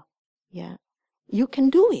the door. Yeah. You can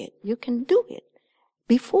do it. You can do it.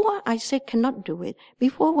 Before I said cannot do it.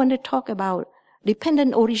 Before when they talk about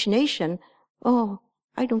dependent origination, oh,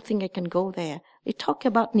 I don't think I can go there. They talk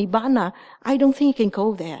about nibbana, I don't think I can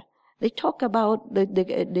go there. They talk about the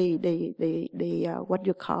what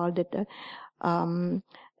you call it,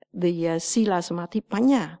 sila samadhi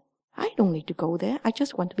panya. I don't need to go there. I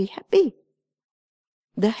just want to be happy.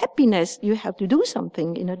 The happiness, you have to do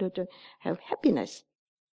something in order to have happiness.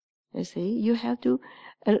 You see, you have to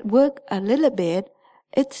work a little bit.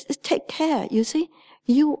 It's take care. You see,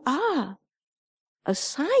 you are a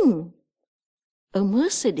sign, a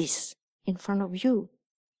Mercedes in front of you.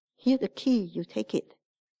 Here's the key, you take it.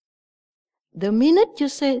 The minute you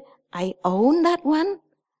say, I own that one,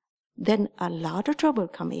 then a lot of trouble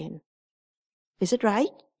come in. Is it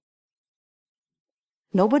right?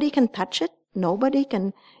 Nobody can touch it. Nobody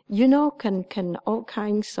can, can all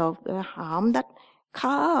kinds of harm that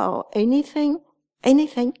car or anything.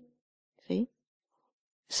 See?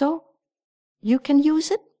 So, you can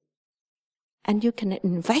use it and you can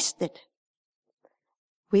invest it.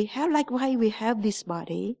 We have, like why we have this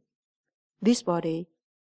body,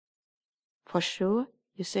 for sure,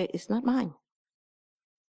 you say, it's not mine.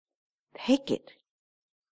 Take it.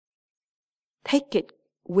 Take it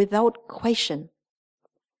without question.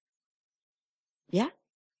 Yeah?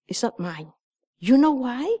 It's not mine. You know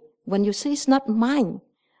why? When you say it's not mine,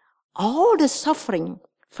 all the suffering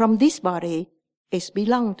from this body is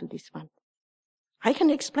belong to this one. I can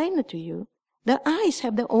explain it to you. The eyes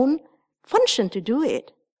have their own function to do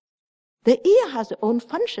it. The ear has their own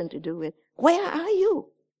function to do it. Where are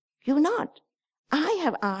you? You're not. I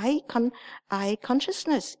have eye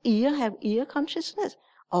consciousness. Ear have ear consciousness.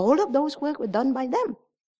 All of those work were done by them.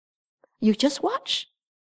 You just watch.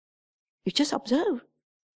 You just observe.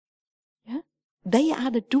 Yeah? They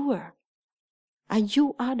are the doer. And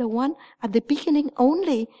you are the one at the beginning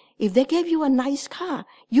only. If they gave you a nice car,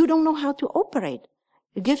 you don't know how to operate.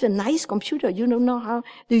 You give a nice computer, you don't know how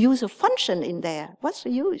to use a function in there. What's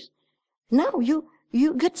the use? Now you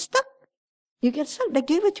get stuck. You get stuck. They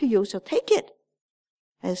gave it to you, so take it.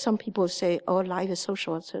 And some people say, oh, life is so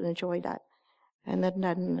short, so enjoy that. And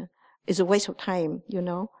then it's a waste of time,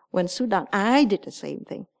 When Sudan, I did the same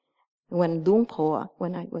thing. When Luang Por,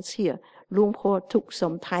 when I was here, Luang Por took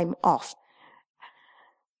some time off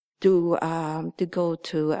to go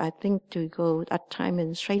that time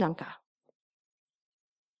in Sri Lanka.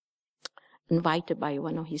 Invited by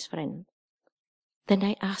one of his friends. Then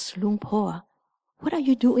I asked Luang Por, what are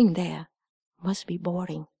you doing there? Must be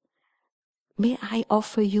boring. May I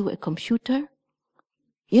offer you a computer?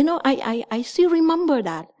 I still remember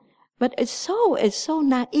that. But it's so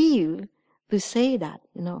naive to say that,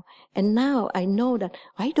 And now I know that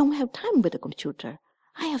I don't have time with the computer.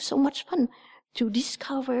 I have so much fun to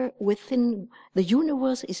discover within the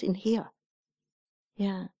universe is in here.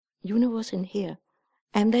 Yeah, universe in here.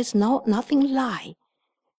 And there's nothing lie.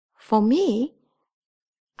 For me,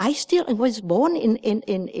 I still was born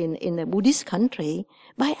in a Buddhist country,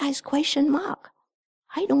 but I ask question mark.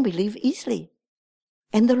 I don't believe easily.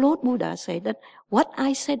 And the Lord Buddha said that what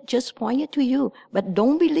I said just pointed to you, but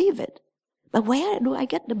don't believe it. But where do I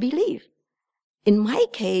get the belief? In my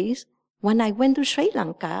case, when I went to Sri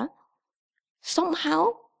Lanka, somehow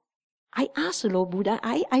I asked the Lord Buddha,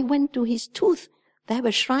 I went to his tooth. They have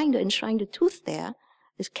a shrine to enshrine the tooth there.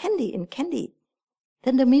 It's candy in candy.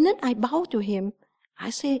 Then the minute I bow to him, I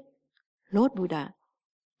say, Lord Buddha,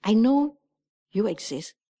 I know you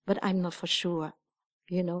exist, but I'm not for sure.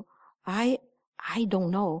 I don't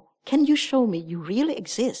know. Can you show me you really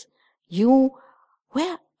exist? You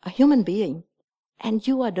were a human being, and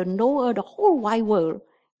you are the knower of the whole wide world.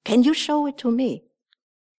 Can you show it to me?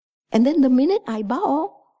 And then the minute I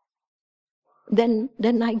bow, then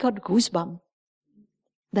I got goosebumps.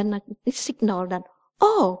 Then it signaled that,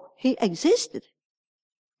 oh, he existed.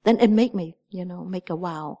 Then it made me, make a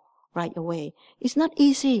vow right away. It's not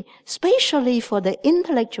easy, especially for the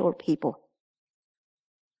intellectual people.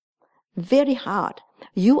 Very hard.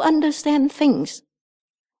 You understand things,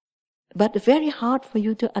 but very hard for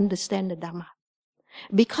you to understand the Dhamma.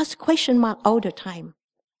 Because question mark all the time.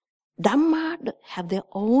 Dhamma have their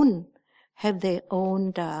own,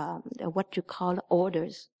 what you call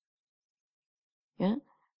orders. Yeah?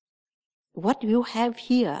 What you have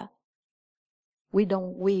here It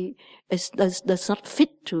does not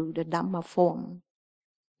fit to the Dhamma form.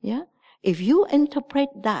 Yeah? If you interpret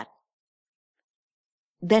that,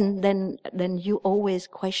 then you always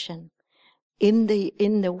question. In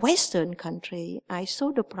the Western country, I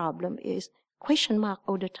saw the problem is question mark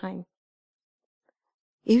all the time.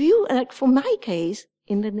 If you, like for my case,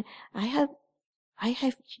 I have,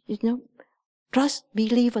 trust,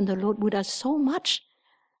 believe in the Lord Buddha so much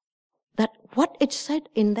that what it said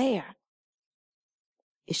in there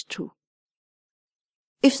is true.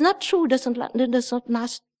 If it's not true, it does not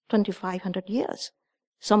last 2,500 years.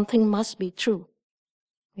 Something must be true.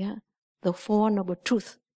 Yeah. The Four Noble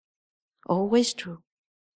Truths. Always true.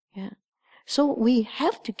 Yeah. So we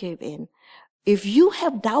have to give in. If you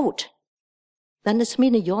have doubt, then it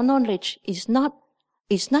means your knowledge is not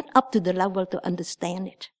up to the level to understand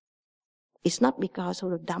it. It's not because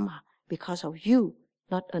of the Dhamma, because of you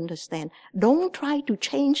not understand. Don't try to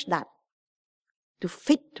change that to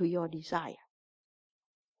fit to your desire.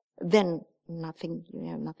 Then you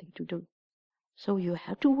have nothing to do. So you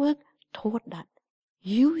have to work toward that.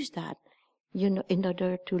 Use that, in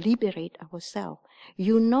order to liberate ourselves.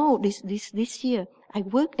 This year, I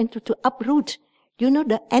work to uproot.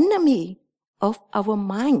 The enemy of our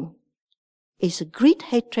mind is greed,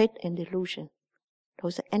 hatred, and delusion.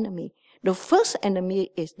 Those are enemy. The first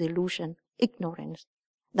enemy is delusion, ignorance.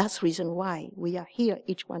 That's the reason why we are here,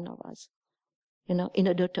 each one of us, in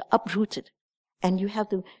order to uproot it. And you have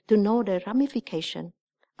to know the ramification.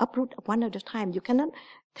 Uproot one at a time. You cannot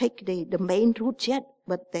take the main root yet,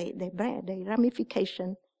 but the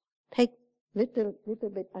ramification, take little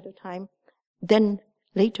bit at a time. Then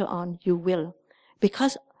later on you will.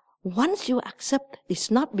 Because once you accept it's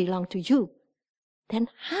not belong to you, then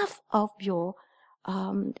half of your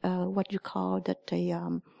what you call that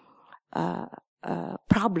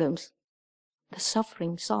problems, the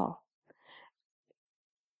suffering solved.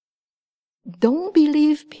 Don't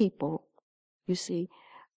believe people, you see,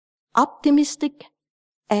 optimistic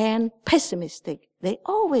and pessimistic. They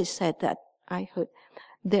always said that, I heard,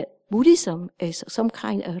 that Buddhism is some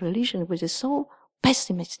kind of religion which is so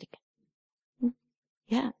pessimistic.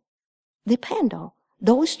 Yeah. Depend on.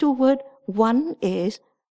 Those two words, one is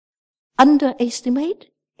underestimate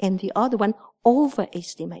and the other one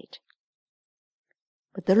overestimate.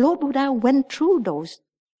 But the Lord Buddha went through those,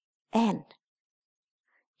 and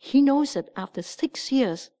he knows that after 6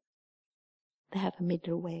 years, they have a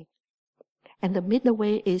middle way. And the middle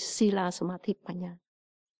way is Sila, Samadhi, Panya.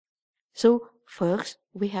 So first,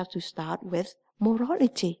 we have to start with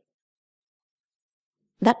morality.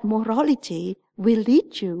 That morality will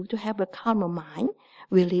lead you to have a calmer mind,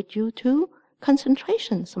 will lead you to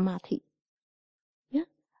concentration, Samadhi. Yeah?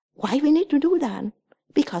 Why we need to do that?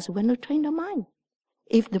 Because we want to train the mind.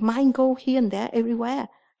 If the mind go here and there, everywhere,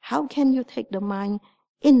 how can you take the mind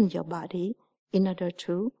in your body in order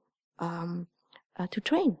to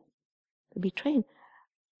train, to be trained?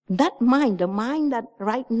 That mind, the mind that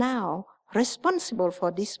right now responsible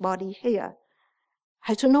for this body here,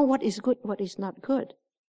 has to know what is good, what is not good.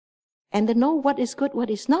 And to know what is good, what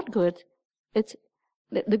is not good, it's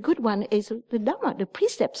the good one is the Dhamma, the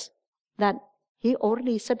precepts that he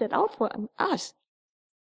already set it out for us.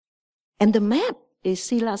 And the map is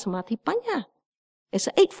Sila, Samadhi, Panya. It's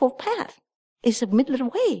an eightfold path. It's a middle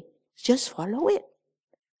way. Just follow it.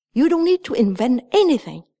 You don't need to invent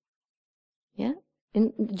anything. Yeah?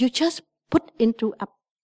 And you just put into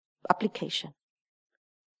application.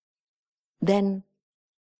 Then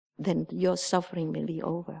your suffering will be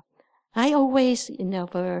over. I always,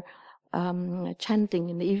 chanting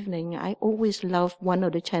in the evening, I always love one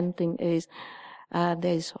of the chanting is,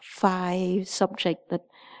 there's 5 subjects that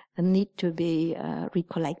need to be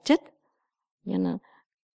recollected.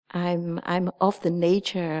 I'm of the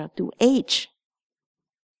nature to age.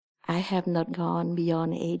 I have not gone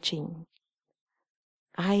beyond aging.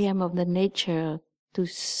 I am of the nature to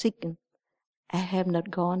sicken. I have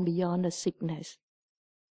not gone beyond the sickness.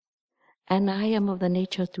 And I am of the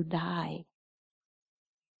nature to die.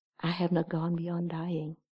 I have not gone beyond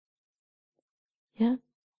dying. Yeah?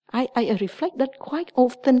 I reflect that quite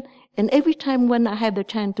often, and every time when I have the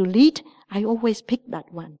chance to lead, I always pick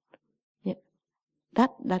that one. Yeah.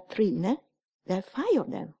 That 3, né? There are 5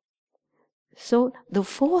 of them. So the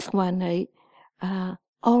 4th one,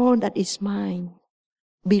 all that is mine,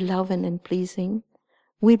 beloved and pleasing,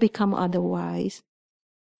 will become otherwise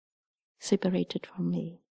separated from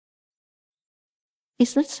me.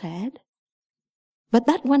 It's not sad. But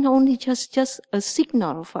that one only just a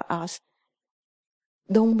signal for us.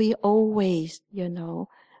 Don't be always,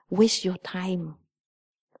 waste your time.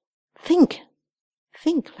 Think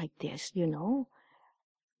like this, Then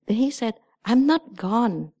he said, I'm not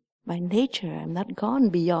gone by nature. I'm not gone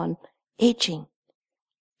beyond aging.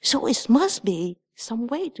 So it must be some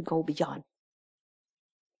way to go beyond.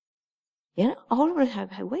 All of us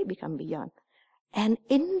have a way become beyond. And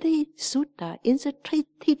in the sutta, in the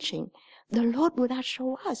teaching, the Lord Buddha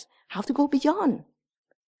show us how to go beyond.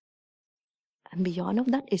 And beyond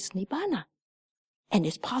of that is Nibbana. And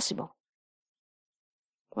it's possible.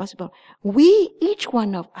 Possible. We, each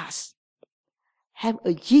one of us, have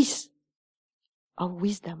a yeast of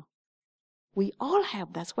wisdom. We all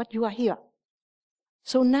have. That's what you are here.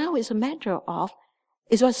 So now it's a matter of,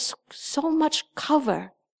 it was so much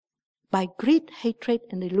covered by greed, hatred,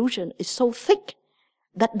 and illusion. It's so thick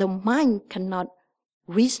that the mind cannot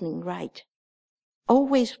reasoning right.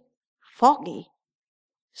 Always foggy.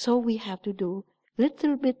 So we have to do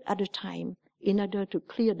little bit at a time in order to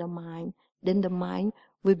clear the mind. Then the mind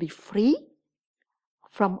will be free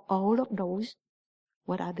from all of those.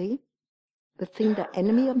 What are they? The thing, the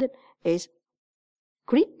enemy of it is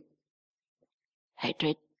greed,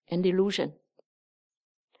 hatred, and delusion.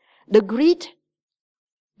 The greed,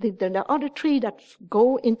 the other three that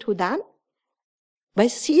go into that, by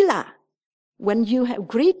sila. When you have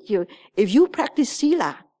greed, if you practice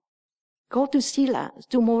sila, go to sila,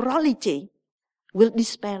 to morality, will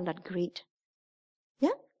dispel that greed.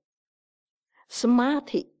 Yeah?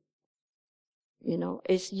 Samadhi,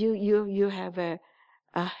 is you have a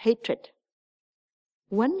hatred.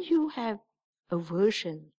 When you have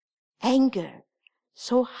aversion, anger,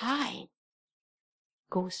 so high,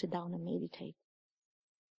 go sit down and meditate.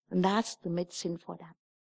 And that's the medicine for that.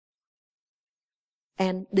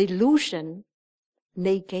 And delusion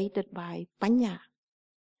negated by panya.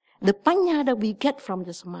 The panya that we get from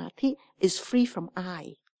the samadhi is free from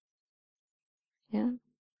I. Yeah?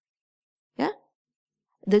 Yeah?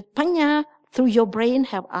 The panya through your brain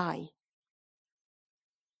have I.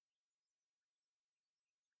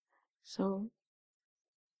 So,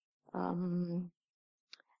 and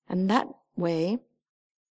that way,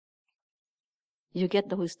 you get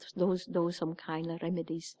those some kind of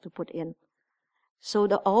remedies to put in. So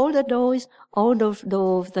all those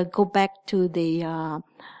that go back to the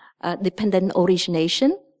dependent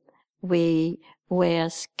origination, we were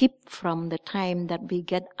skipped from the time that we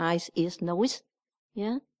get eyes, ears, nose.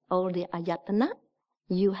 Yeah, all the ayatana.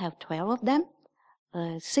 You have 12 of them,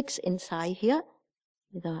 6 inside here,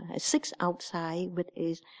 6 outside, which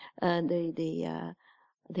is the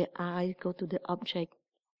eyes go to the object,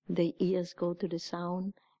 the ears go to the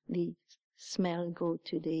sound, the smell go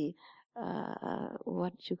to the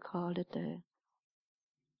what you call it,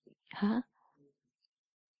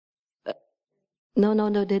 no,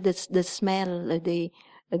 the smell, the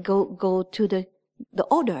go to the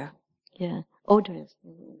odor, yeah, odor,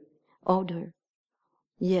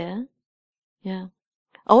 yeah, yeah.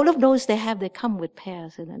 All of those they come with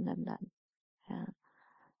pairs and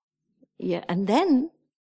yeah, and then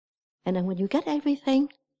when you get everything,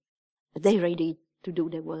 they're ready to do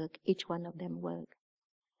their work. Each one of them work.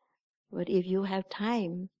 But if you have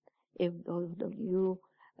time, if you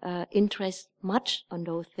interest much on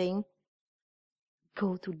those things,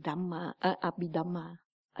 go to Dhamma, Abhidhamma.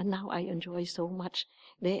 And now I enjoy so much.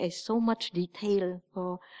 There is so much detail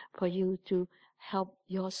for you to help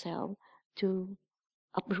yourself to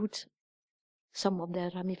uproot some of their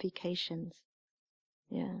ramifications.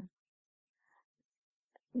 Yeah.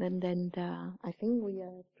 And then I think we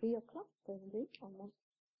are 3 o'clock, probably, almost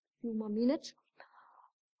a few more minutes.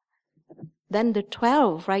 Then the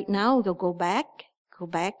 12 right now, go back.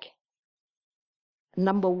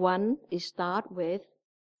 Number 1 is start with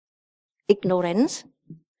ignorance.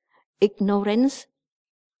 Ignorance,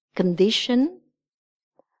 condition,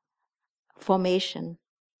 formation.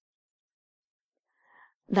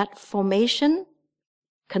 That formation,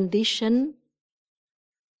 condition,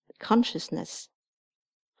 consciousness.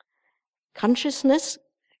 Consciousness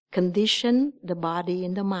condition the body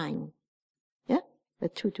and the mind. Yeah? The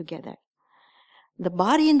two together. The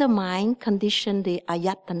body and the mind condition the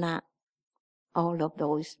ayatana, all of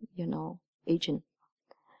those, agent.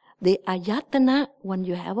 The ayatana, when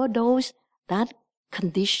you have all those, that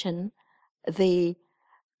condition the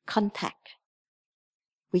contact.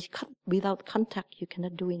 Without contact, you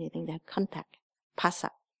cannot do anything. They have contact,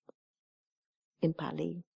 phassa, in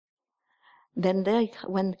Pali. Then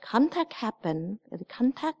when contact happen, the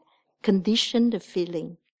contact condition the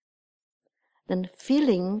feeling. Then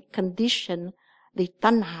feeling condition the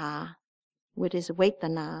tanha, which is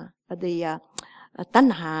vedana, the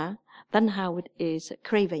tanha which is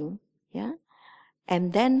craving, yeah.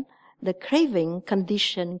 And then the craving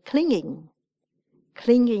condition clinging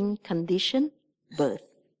condition birth,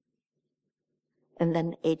 and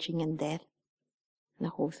then aging and death. The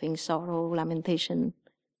whole thing, sorrow, lamentation,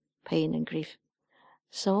 pain, and grief.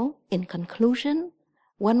 So, in conclusion,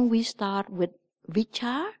 when we start with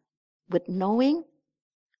vichar, with knowing,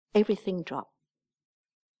 everything drops.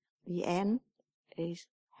 The end is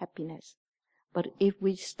happiness. But if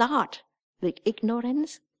we start with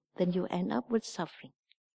ignorance, then you end up with suffering.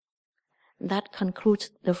 That concludes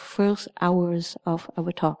the first hours of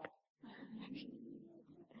our talk.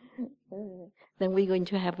 Then we're going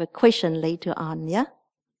to have a question later on, yeah?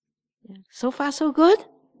 So far, so good?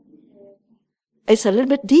 It's a little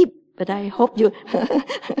bit deep, but I hope you...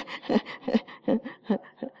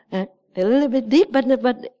 a little bit deep, but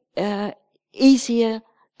easier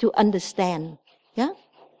to understand, yeah?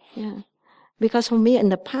 Yeah. Because for me in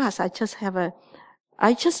the past, I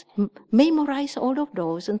just memorize all of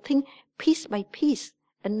those and think piece by piece,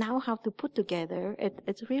 and now how to put together.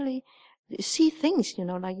 It's really, you see things,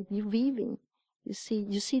 like you weaving. You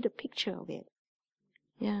see the picture of it.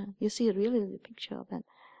 Yeah, you see really the picture of that.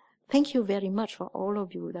 Thank you very much for all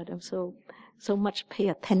of you that have so much pay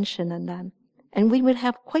attention and that. And we will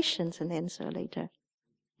have questions and answer later.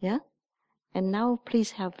 Yeah? And now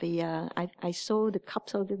please have I saw the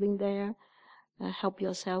cups of living there. Help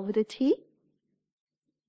yourself with the tea.